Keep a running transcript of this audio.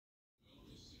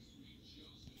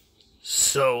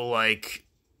So, like,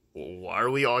 why are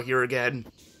we all here again?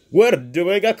 We're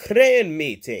doing a crane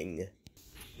meeting.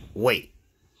 Wait,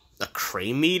 a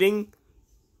crane meeting?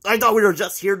 I thought we were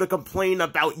just here to complain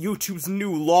about YouTube's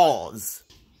new laws.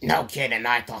 No kidding,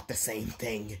 I thought the same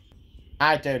thing.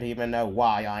 I don't even know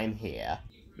why I'm here.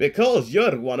 Because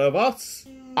you're one of us.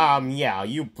 Yeah,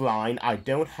 you blind. I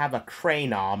don't have a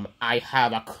crane arm. I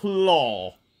have a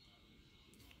claw.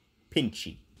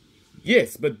 Pinchy.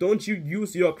 Yes, but don't you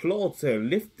use your claw to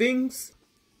lift things?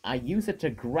 I use it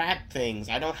to grab things.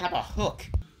 I don't have a hook.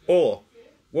 Oh,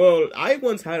 well, I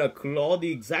once had a claw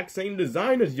the exact same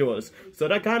design as yours, so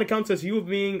that kind of counts as you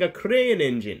being a crane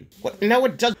engine. What? No,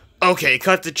 it doesn't. Okay,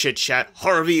 cut the chit-chat.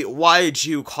 Harvey, why did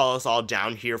you call us all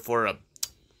down here for a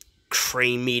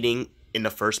crane meeting in the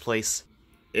first place?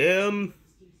 I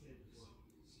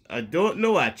don't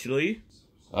know, actually.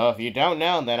 If you don't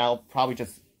know, then I'll probably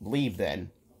just leave then.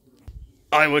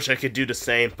 I wish I could do the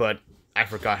same, but I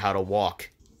forgot how to walk.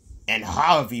 And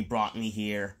Harvey brought me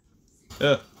here.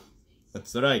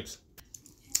 That's right.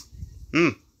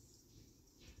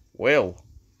 Well.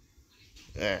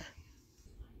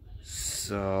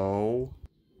 So...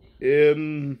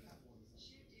 I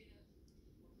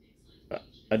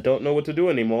don't know what to do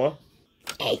anymore.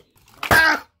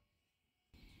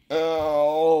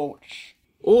 Ouch.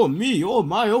 Oh, me, oh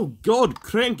my, oh god,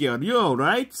 Cranky, are you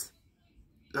alright?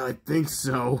 I think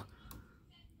so.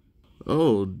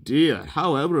 Oh dear,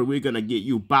 how are we gonna get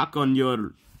you back on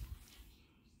your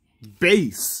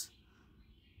base?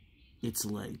 It's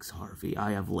legs, Harvey.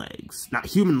 I have legs. Not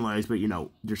human legs, but you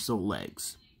know, they're still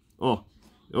legs. Oh,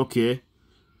 okay.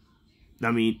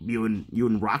 I mean, you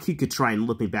and Rocky could try and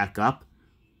lift me back up.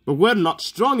 But we're not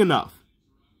strong enough.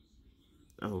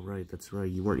 Oh, right, that's right.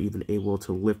 You weren't even able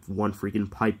to lift one freaking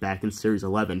pipe back in Series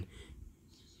 11.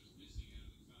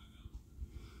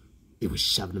 It was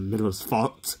shoved in the middle of his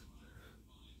fault.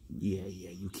 Yeah,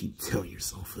 you keep telling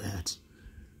yourself that.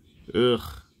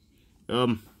 Ugh.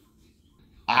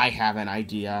 I have an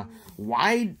idea.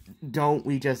 Why don't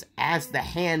we just ask the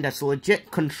hand that's legit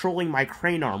controlling my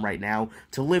crane arm right now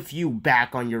to lift you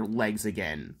back on your legs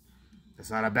again?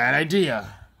 That's not a bad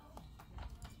idea.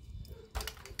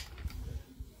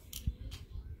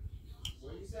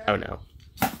 Oh no.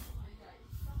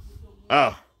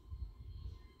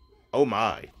 Oh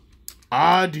my.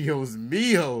 Adios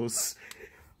mios.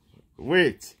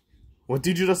 Wait, what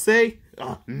did you just say?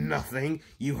 Nothing.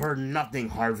 You heard nothing,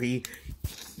 Harvey.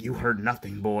 You heard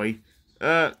nothing, boy.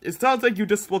 It sounds like you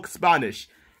just spoke Spanish.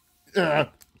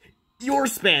 You're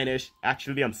Spanish.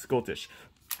 Actually, I'm Scottish.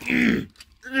 I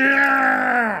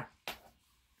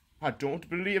don't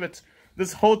believe it.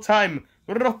 This whole time,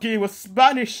 Rocky was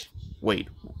Spanish. Wait,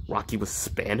 Rocky was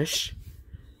Spanish?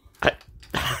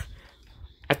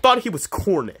 I thought he was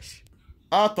Cornish.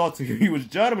 I thought he was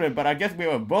German, but I guess we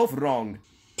were both wrong.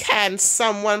 Can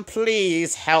someone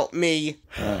please help me?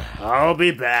 I'll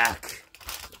be back.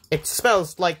 It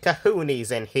smells like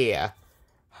kahoonies in here.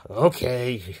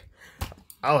 Okay.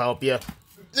 I'll help you.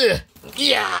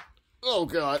 Yeah. Oh,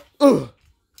 God. Oh,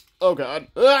 God.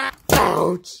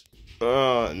 Ouch.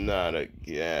 Oh, not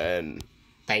again.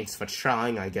 Thanks for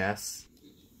trying, I guess.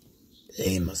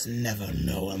 They must never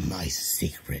know of my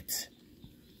secret.